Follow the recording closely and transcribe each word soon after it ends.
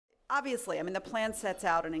obviously, I mean, the plan sets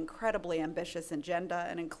out an incredibly ambitious agenda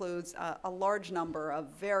and includes a large number of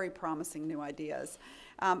very promising new ideas.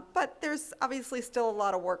 But there's obviously still a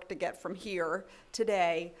lot of work to get from here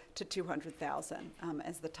today to 200,000,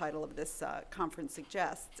 as the title of this conference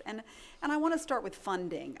suggests. And I want to start with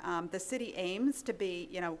funding. The city aims to be,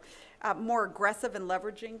 more aggressive in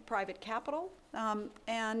leveraging private capital.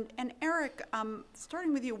 And Eric,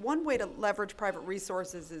 starting with you, one way to leverage private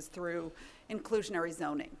resources is through inclusionary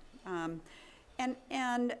zoning.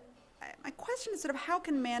 And my question is sort of how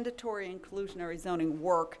can mandatory inclusionary zoning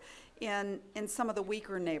work in some of the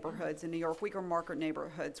weaker neighborhoods in New York, weaker market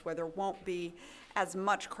neighborhoods where there won't be as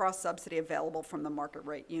much cross-subsidy available from the market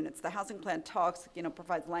rate units? The housing plan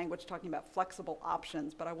provides language talking about flexible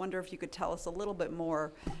options, but I wonder if you could tell us a little bit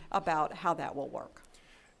more about how that will work.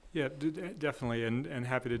 Yeah, definitely, and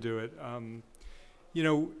happy to do it.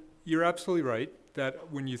 You're absolutely right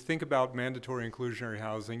that when you think about mandatory inclusionary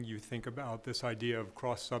housing, you think about this idea of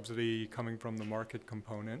cross-subsidy coming from the market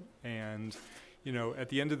component. And at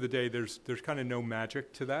the end of the day, there's kind of no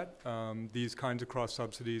magic to that. These kinds of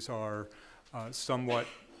cross-subsidies are somewhat,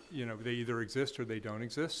 they either exist or they don't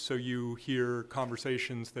exist. So you hear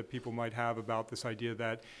conversations that people might have about this idea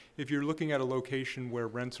that if you're looking at a location where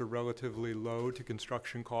rents are relatively low to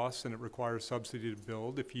construction costs and it requires subsidy to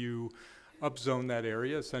build, if you upzone that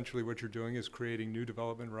area, essentially what you're doing is creating new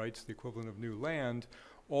development rights, the equivalent of new land,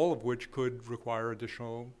 all of which could require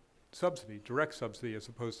additional subsidy, direct subsidy, as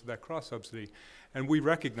opposed to that cross-subsidy. And we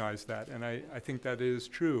recognize that, and I think that is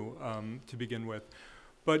true to begin with.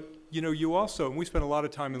 But, you also, and we spent a lot of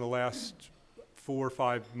time in the last 4 or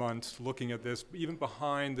 5 months looking at this, even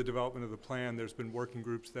behind the development of the plan, there's been working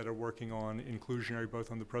groups that are working on inclusionary,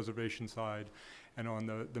 both on the preservation side and on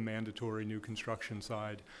the mandatory new construction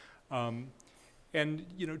side. And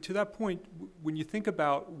to that point, when you think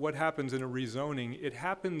about what happens in a rezoning, it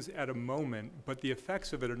happens at a moment, but the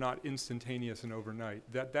effects of it are not instantaneous and overnight.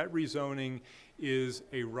 That rezoning is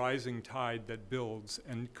a rising tide that builds,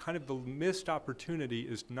 and kind of the missed opportunity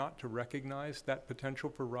is not to recognize that potential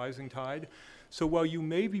for rising tide. So while you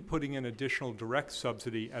may be putting in additional direct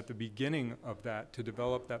subsidy at the beginning of that to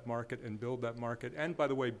develop that market and build that market, and by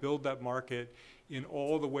the way, build that market in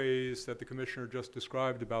all the ways that the commissioner just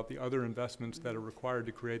described about the other investments that are required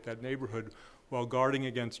to create that neighborhood while guarding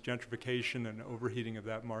against gentrification and overheating of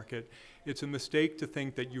that market, it's a mistake to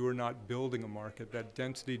think that you are not building a market, that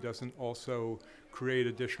density doesn't also create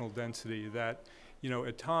additional density, that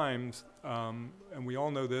at times, and we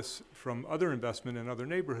all know this from other investment in other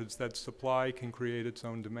neighborhoods, that supply can create its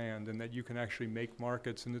own demand and that you can actually make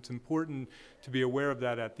markets. And it's important to be aware of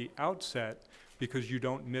that at the outset because you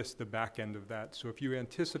don't miss the back end of that. So if you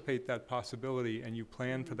anticipate that possibility and you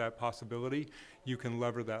plan for that possibility, you can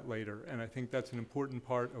lever that later. And I think that's an important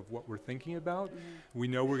part of what we're thinking about. We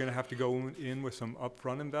know we're going to have to go in with some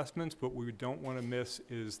upfront investments, but what we don't want to miss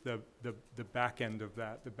is the back end of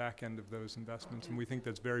that, the back end of those investments. And we think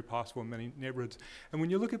that's very possible in many neighborhoods. And when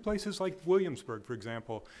you look at places like Williamsburg, for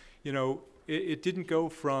example, it didn't go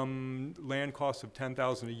from land costs of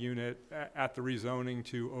 $10,000 a unit at the rezoning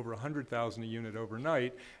to over $100,000 a unit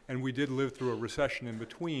overnight, and we did live through a recession in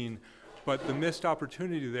between. But the missed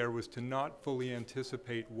opportunity there was to not fully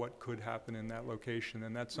anticipate what could happen in that location,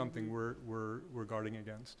 and that's something we're guarding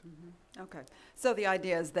against. Okay, so the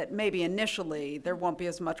idea is that maybe initially there won't be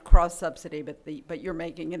as much cross-subsidy, but you're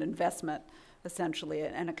making an investment essentially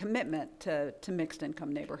and a commitment to mixed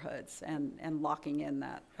income neighborhoods and locking in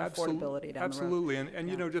that affordability down absolutely. the road.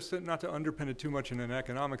 And just not to underpin it too much in an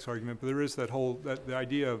economics argument, but there is that the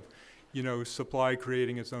idea of supply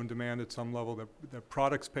creating its own demand at some level, that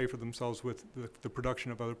products pay for themselves with the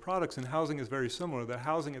production of other products, and housing is very similar. That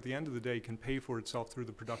housing at the end of the day can pay for itself through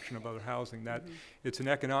the production of other housing. That it's an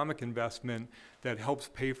economic investment that helps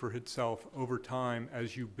pay for itself over time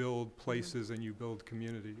as you build places and you build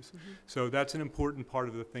communities. So that's an important part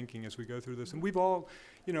of the thinking as we go through this. And we've all,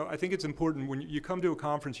 I think it's important when you come to a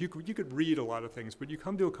conference, you could read a lot of things, but you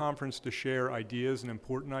come to a conference to share ideas and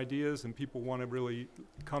important ideas, and people want to really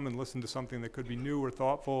come and listen to something that could be new or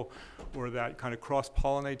thoughtful or that kind of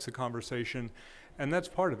cross-pollinates the conversation. And that's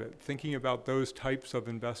part of it, thinking about those types of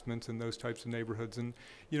investments in those types of neighborhoods. And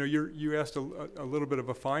you asked a little bit of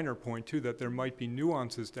a finer point too, that there might be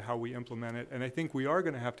nuances to how we implement it. And I think we are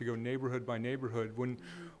going to have to go neighborhood by neighborhood. When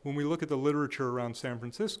we look at the literature around San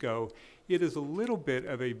Francisco, it is a little bit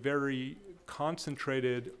of a very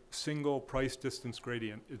concentrated single price distance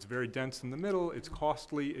gradient. It's very dense in the middle, it's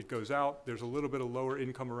costly, it goes out, there's a little bit of lower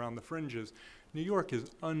income around the fringes. New York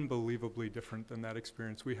is unbelievably different than that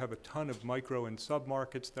experience. We have a ton of micro and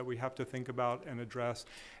sub-markets that we have to think about and address,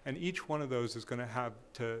 and each one of those is going to have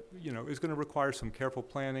to, is going to require some careful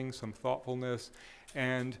planning, some thoughtfulness,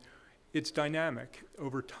 and it's dynamic.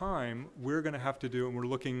 Over time, we're going to have to do, and we're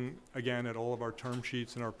looking again at all of our term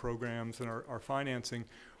sheets and our programs and our financing,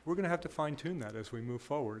 we're going to have to fine-tune that as we move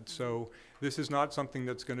forward. So this is not something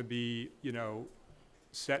that's going to be,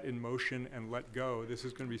 set in motion and let go. This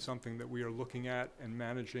is going to be something that we are looking at and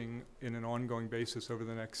managing in an ongoing basis over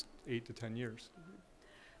the next 8 to 10 years.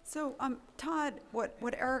 So, Todd,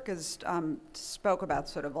 what Eric has spoke about,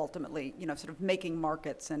 sort of ultimately, sort of making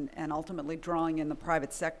markets and ultimately drawing in the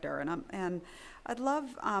private sector, and I'd love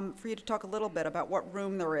for you to talk a little bit about what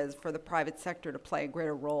room there is for the private sector to play a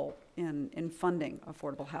greater role in funding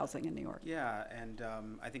affordable housing in New York. Yeah, and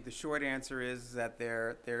I think the short answer is that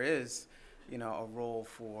there is, a role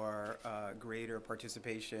for greater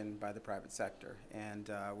participation by the private sector. And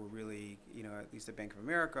we're really, at least at Bank of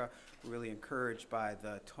America, we're really encouraged by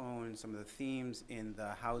the tone, some of the themes in the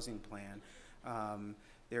housing plan.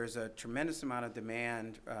 There's a tremendous amount of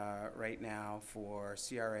demand right now for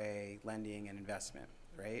CRA lending and investment,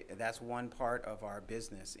 right? That's one part of our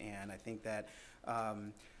business. And I think that,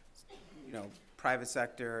 private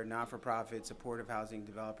sector, not-for-profit, supportive housing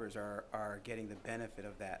developers are getting the benefit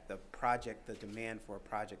of that, the demand for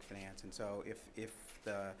project finance. And so if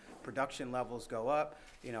the production levels go up,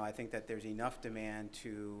 I think that there's enough demand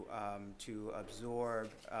to absorb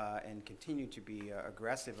and continue to be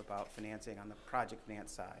aggressive about financing on the project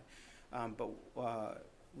finance side. But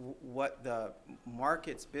what the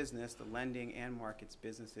markets business, the lending and markets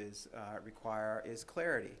businesses require is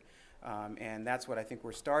clarity. And that's what I think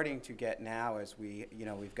we're starting to get now as we've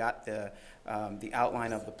got the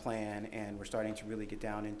outline of the plan and we're starting to really get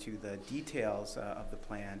down into the details of the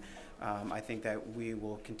plan. I think that we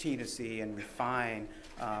will continue to see and refine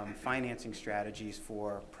financing strategies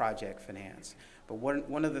for project finance. But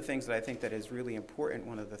one of the things that I think that is really important,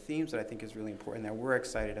 one of the themes that I think is really important that we're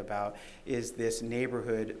excited about is this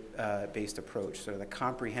neighborhood-based approach, sort of the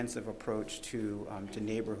comprehensive approach to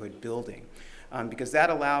neighborhood building. Because that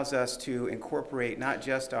allows us to incorporate not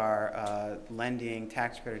just our lending,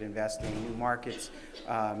 tax credit investing, new markets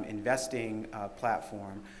investing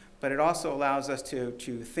platform, but it also allows us to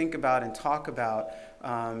think about and talk about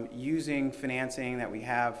using financing that we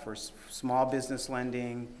have for small business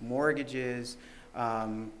lending, mortgages,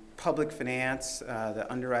 public finance, the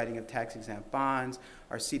underwriting of tax-exempt bonds,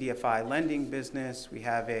 our CDFI lending business. We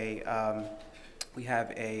have a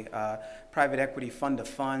private equity fund of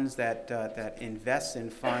funds that invests in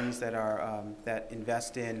funds that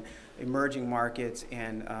invest in emerging markets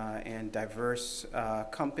and diverse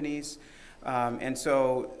companies. And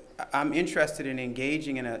so I'm interested in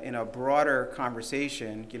engaging in a broader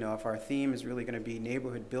conversation. If our theme is really going to be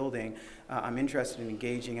neighborhood building, I'm interested in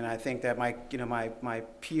engaging, and I think that my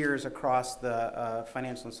peers across the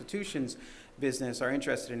financial institutions business are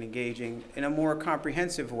interested in engaging in a more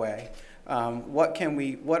comprehensive way.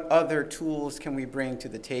 What other tools can we bring to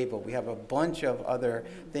the table? We have a bunch of other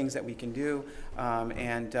things that we can do,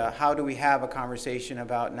 and how do we have a conversation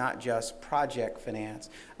about not just project finance,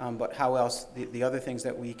 but how else the other things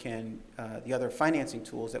that we can, the other financing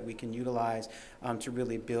tools that we can utilize to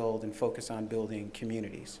really build and focus on building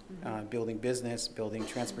communities, building business, building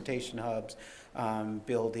transportation hubs,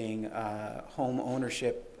 building home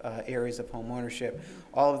ownership, areas of home ownership.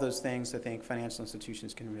 All of those things I think financial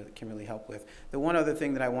institutions can really help with. The one other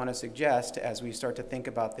thing that I want to suggest as we start to think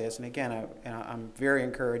about this, and again, I'm very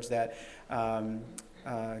encouraged that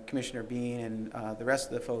Commissioner Bean and the rest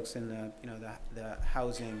of the folks in the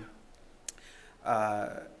housing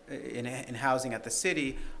in housing at the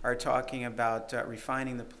city are talking about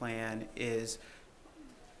refining the plan is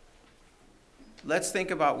let's think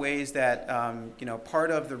about ways that,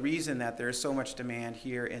 part of the reason that there's so much demand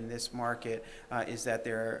here in this market is that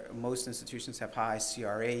most institutions have high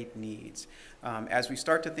CRA needs. As we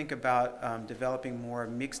start to think about developing more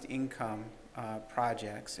mixed income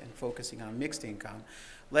projects and focusing on mixed income,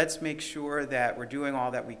 let's make sure that we're doing all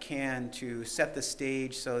that we can to set the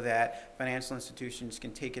stage so that financial institutions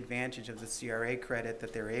can take advantage of the CRA credit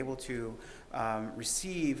that they're able to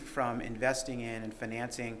receive from investing in and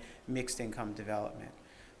financing mixed income development.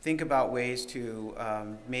 Think about ways to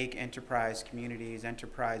make enterprise communities,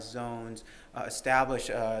 enterprise zones, establish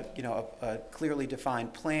a clearly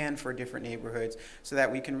defined plan for different neighborhoods so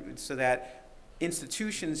that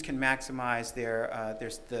institutions can maximize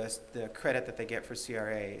the credit that they get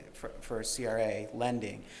for CRA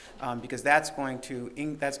lending, because that's going to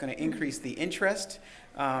increase the interest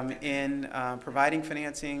in providing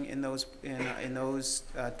financing in those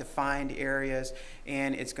defined areas,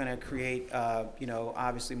 and it's going to create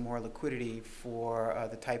obviously more liquidity for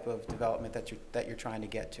the type of development that you're trying to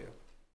get to.